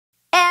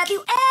Have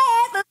you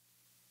ever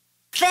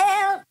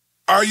felt?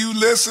 Are you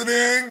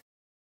listening?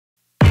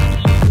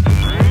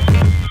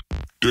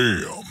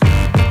 Damn.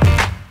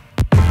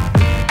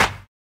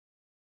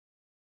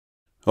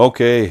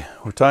 Okay,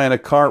 we're tying a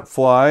carp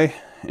fly,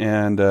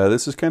 and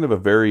this is kind of a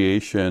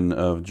variation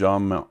of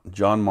John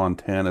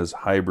Montana's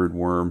hybrid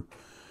worm.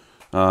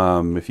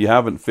 If you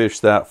haven't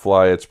fished that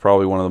fly, it's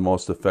probably one of the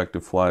most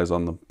effective flies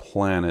on the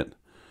planet.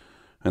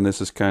 And this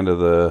is kind of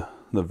the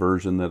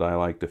version that I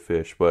like to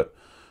fish. But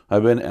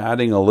I've been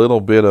adding a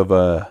little bit of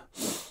a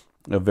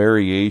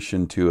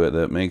variation to it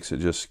that makes it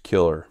just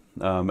killer.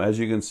 As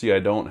you can see, I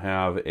don't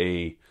have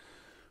a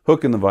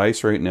hook in the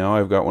vise right now.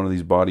 I've got one of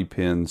these bobby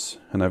pins,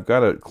 and I've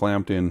got it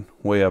clamped in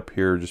way up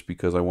here just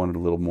because I want it a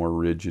little more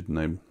rigid,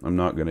 and I'm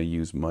not going to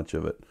use much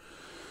of it.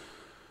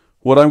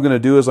 What I'm going to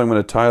do is I'm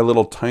going to tie a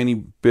little tiny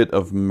bit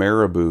of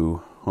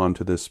marabou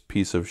onto this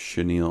piece of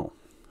chenille.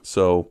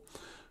 So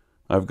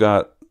I've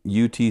got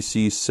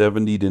UTC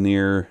 70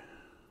 denier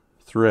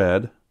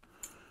thread,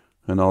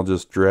 and I'll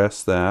just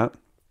dress that.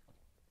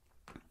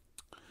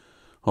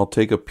 I'll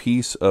take a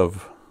piece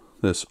of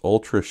this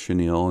ultra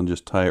chenille and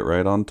just tie it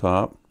right on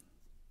top.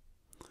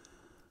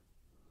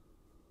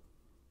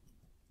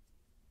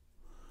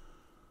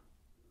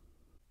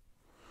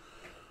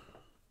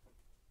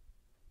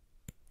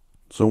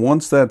 So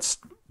once that's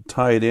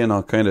tied in,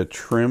 I'll kind of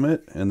trim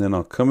it, and then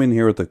I'll come in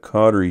here with the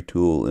cautery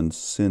tool and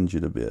singe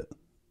it a bit.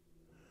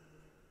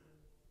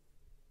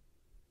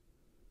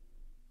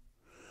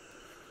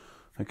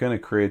 It kind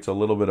of creates a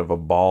little bit of a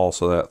ball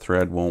so that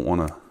thread won't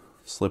want to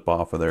slip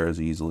off of there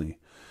as easily.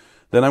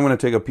 Then I'm going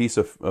to take a piece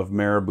of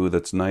marabou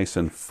that's nice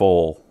and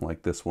full,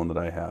 like this one that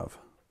I have,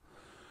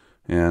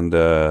 and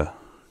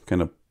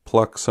kind of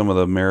pluck some of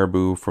the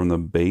marabou from the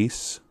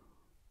base.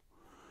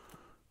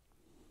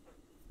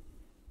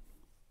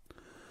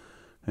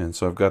 And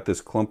so I've got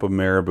this clump of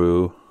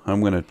marabou.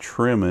 I'm going to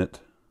trim it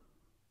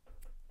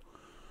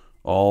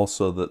all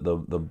so that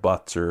the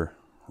butts are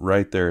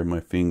right there in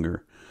my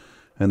finger.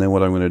 And then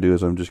what I'm going to do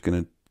is I'm just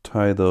going to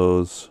tie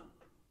those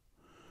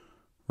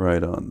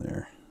right on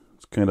there.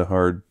 It's kind of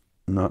hard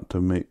not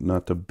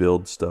to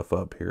build stuff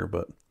up here,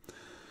 but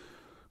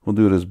we'll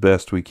do it as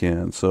best we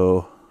can.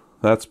 So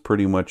that's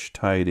pretty much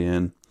tied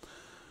in.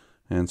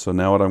 And so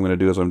now what I'm going to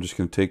do is I'm just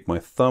going to take my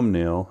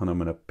thumbnail and I'm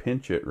going to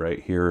pinch it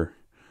right here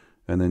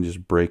and then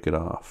just break it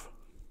off.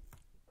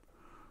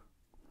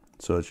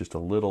 So it's just a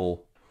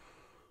little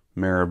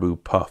marabou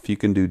puff. You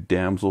can do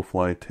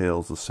damselfly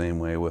tails the same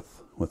way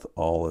with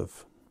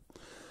olive.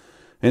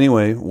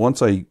 Anyway,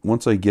 once I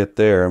get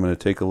there, I'm going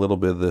to take a little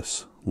bit of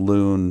this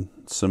loon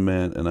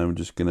cement and I'm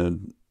just going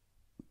to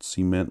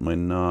cement my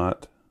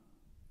knot.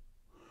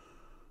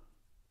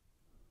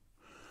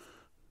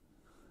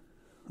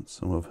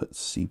 Some of it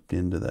seeped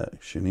into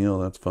that chenille,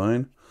 that's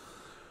fine.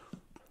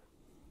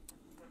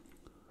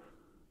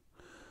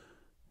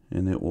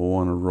 And it will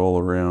want to roll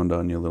around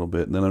on you a little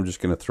bit. And then I'm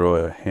just going to throw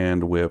a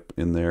hand whip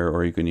in there,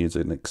 or you can use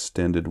an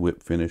extended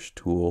whip finish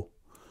tool.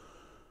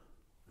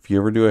 If you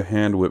ever do a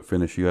hand whip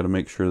finish, you got to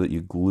make sure that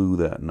you glue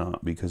that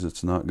knot because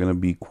it's not going to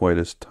be quite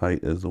as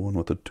tight as the one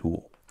with the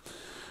tool.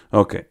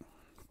 Okay.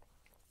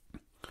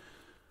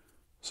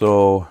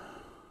 So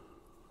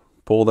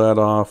pull that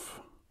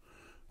off.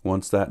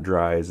 Once that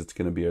dries, it's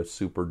going to be a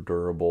super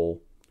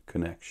durable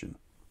connection.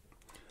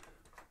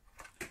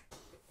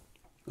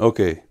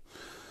 Okay.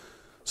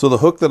 So the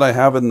hook that I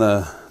have in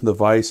the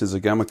vise is a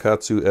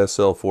Gamakatsu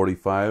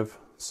SL45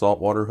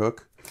 saltwater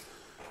hook.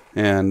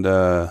 And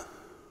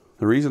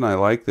the reason I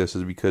like this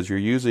is because you're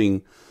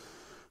using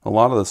a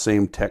lot of the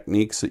same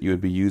techniques that you would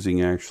be using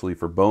actually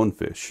for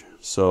bonefish.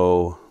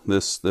 So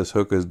this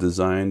hook is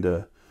designed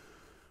to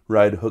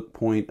ride hook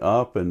point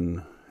up,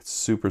 and it's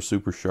super,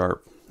 super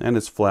sharp. And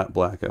it's flat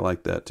black. I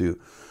like that too.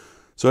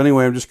 So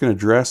anyway, I'm just going to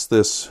dress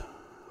this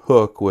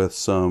hook with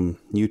some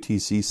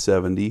UTC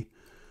 70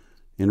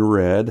 in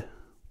red.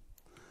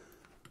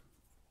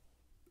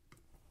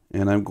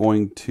 And I'm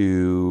going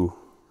to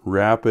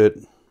wrap it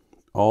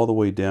all the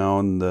way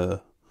down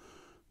the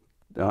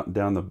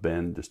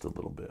bend just a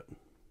little bit.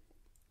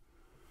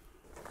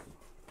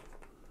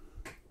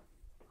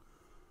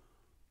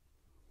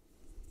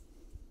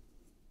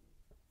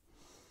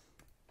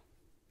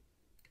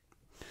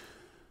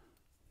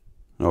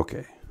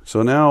 Okay,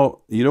 so now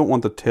you don't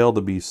want the tail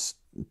to be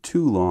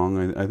too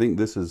long. I think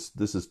this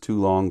is too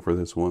long for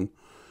this one.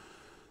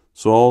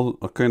 So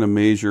I'll kind of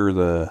measure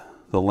the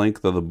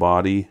length of the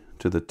body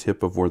to the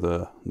tip of where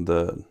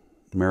the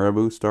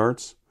marabou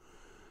starts,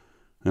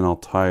 and I'll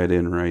tie it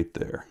in right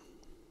there.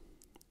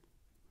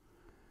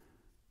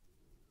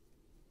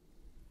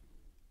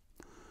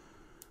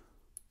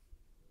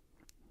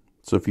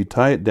 So if you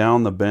tie it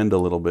down the bend a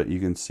little bit, you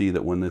can see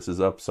that when this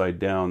is upside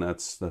down,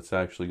 that's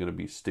actually going to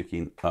be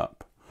sticking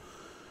up.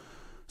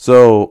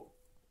 So,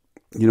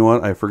 you know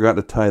what? I forgot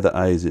to tie the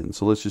eyes in.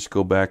 So let's just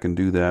go back and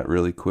do that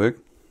really quick.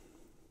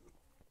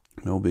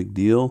 No big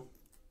deal.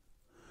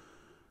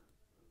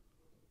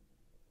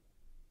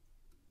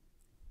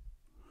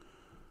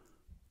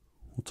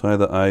 We'll tie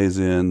the eyes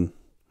in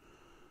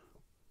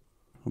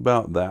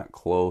about that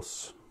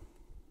close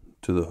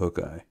to the hook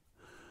eye.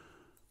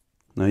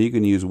 Now you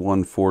can use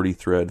 140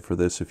 thread for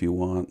this if you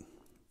want.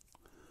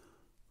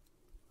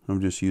 I'm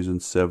just using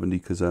 70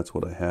 because that's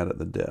what I had at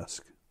the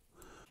desk.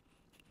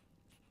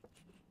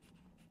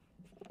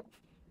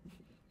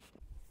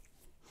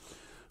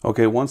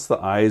 Okay, once the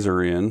eyes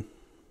are in,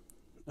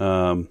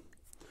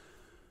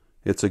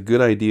 it's a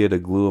good idea to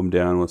glue them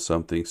down with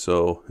something.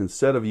 So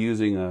instead of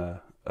using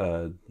a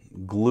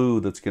glue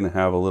that's going to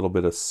have a little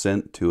bit of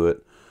scent to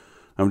it,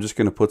 I'm just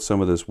going to put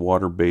some of this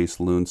water-based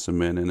loon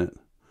cement in it.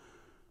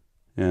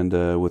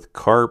 And with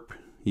carp,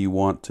 you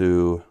want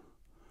to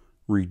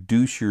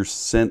reduce your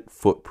scent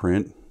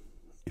footprint,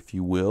 if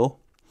you will.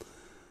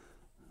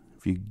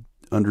 If you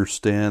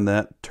understand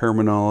that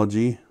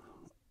terminology,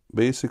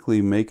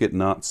 basically make it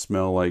not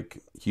smell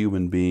like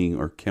human being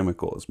or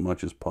chemical as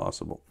much as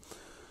possible.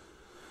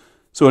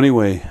 So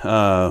anyway,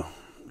 got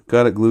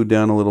it glued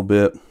down a little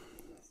bit,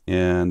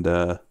 and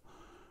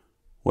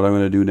what I'm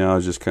going to do now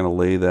is just kind of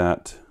lay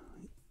that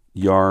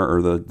yarn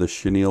or the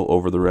chenille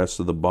over the rest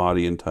of the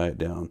body and tie it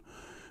down.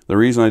 The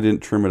reason I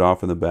didn't trim it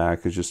off in the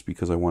back is just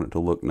because I want it to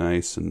look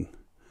nice, and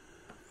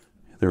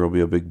there will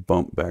be a big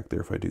bump back there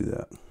if I do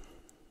that.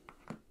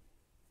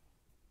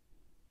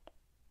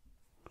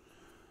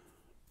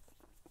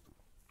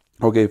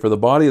 Okay, for the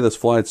body of this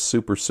fly, it's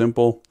super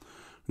simple.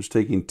 I'm just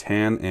taking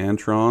tan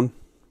antron,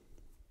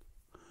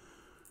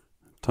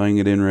 tying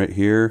it in right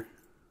here,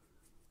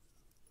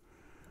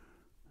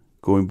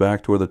 going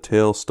back to where the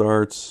tail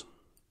starts,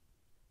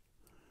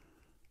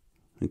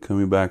 and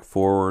coming back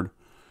forward.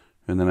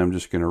 And then I'm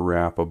just going to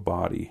wrap a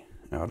body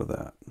out of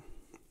that.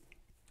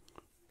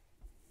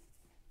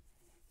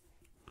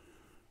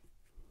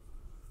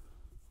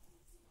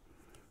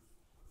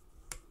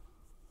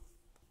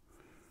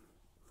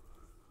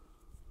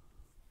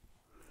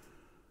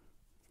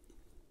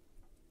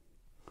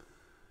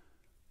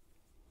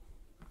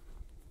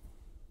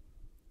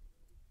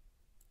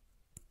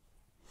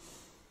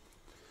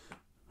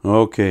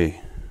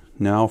 Okay,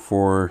 now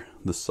for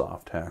the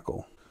soft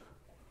hackle.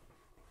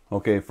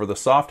 Okay, for the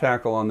soft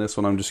hackle on this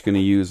one, I'm just going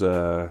to use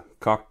a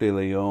Coq de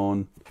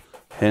Leon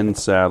hen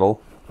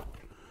saddle.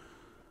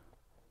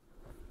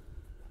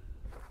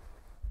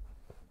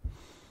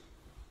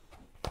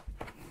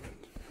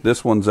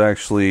 This one's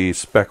actually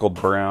speckled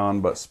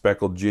brown, but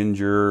speckled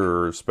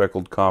ginger or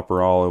speckled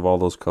copper olive, all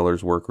those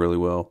colors work really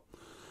well.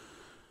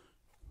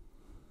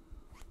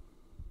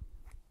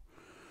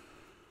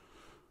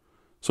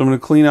 So I'm going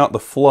to clean out the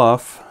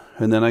fluff,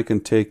 and then I can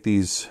take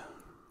these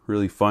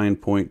really fine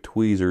point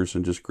tweezers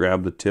and just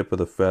grab the tip of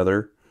the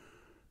feather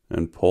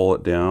and pull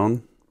it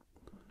down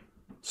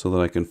so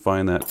that I can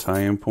find that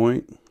tie-in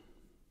point.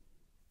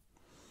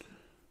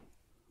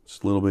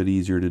 It's a little bit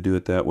easier to do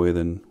it that way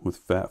than with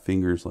fat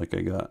fingers like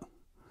I got.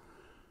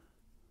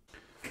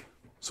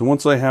 So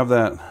once I have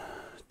that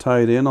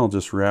tied in, I'll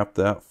just wrap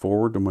that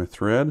forward to my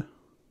thread,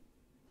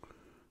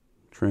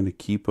 trying to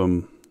keep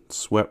them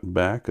swept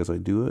back as I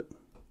do it.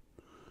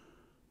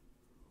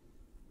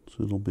 It's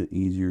a little bit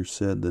easier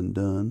said than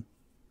done.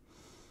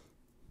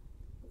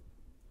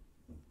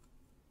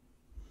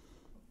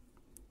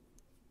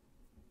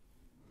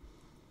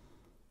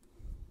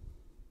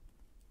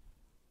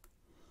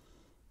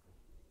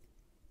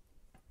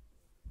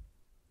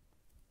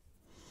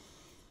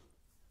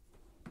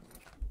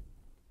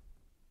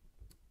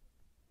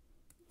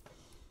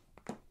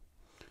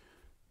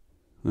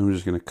 I'm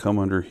just going to come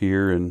under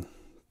here and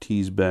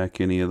tease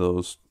back any of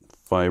those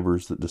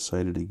fibers that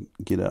decided to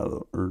get out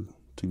of, or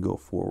to go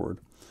forward.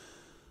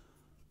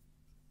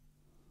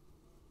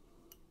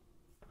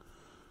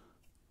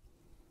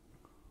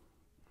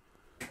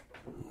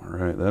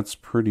 Alright, that's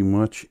pretty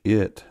much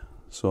it.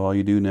 So all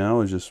you do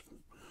now is just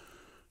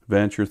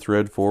advance your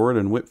thread forward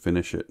and whip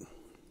finish it.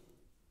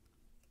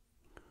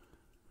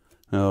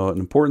 Now, an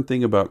important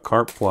thing about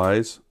carp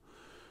flies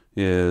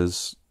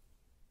is,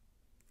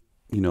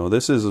 you know,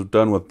 this is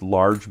done with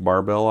large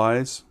barbell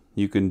eyes.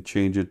 You can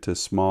change it to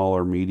small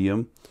or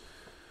medium,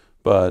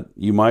 but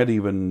you might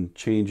even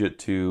change it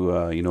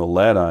to, you know,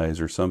 lead eyes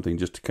or something,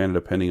 just kind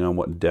of depending on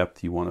what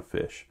depth you want to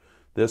fish.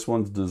 This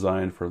one's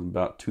designed for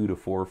about 2 to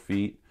 4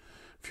 feet.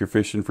 If you're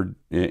fishing for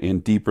in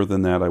deeper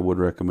than that, I would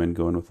recommend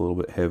going with a little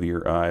bit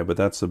heavier eye, but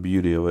that's the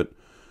beauty of it.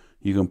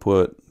 You can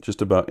put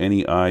just about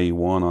any eye you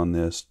want on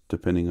this,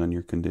 depending on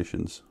your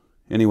conditions.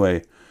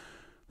 Anyway,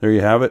 there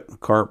you have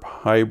it, Carp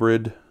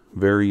Hybrid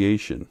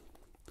variation.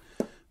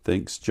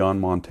 Thanks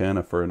John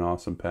Montana for an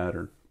awesome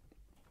pattern.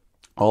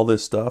 All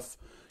this stuff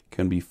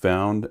can be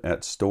found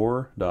at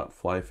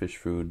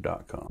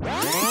store.flyfishfood.com.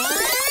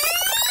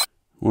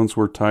 Once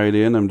we're tied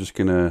in, I'm just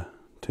gonna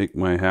take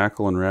my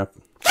hackle and wrap.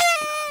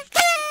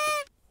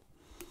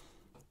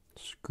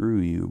 Screw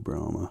you,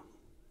 Brahma.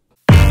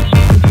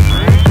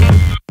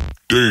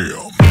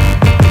 Damn.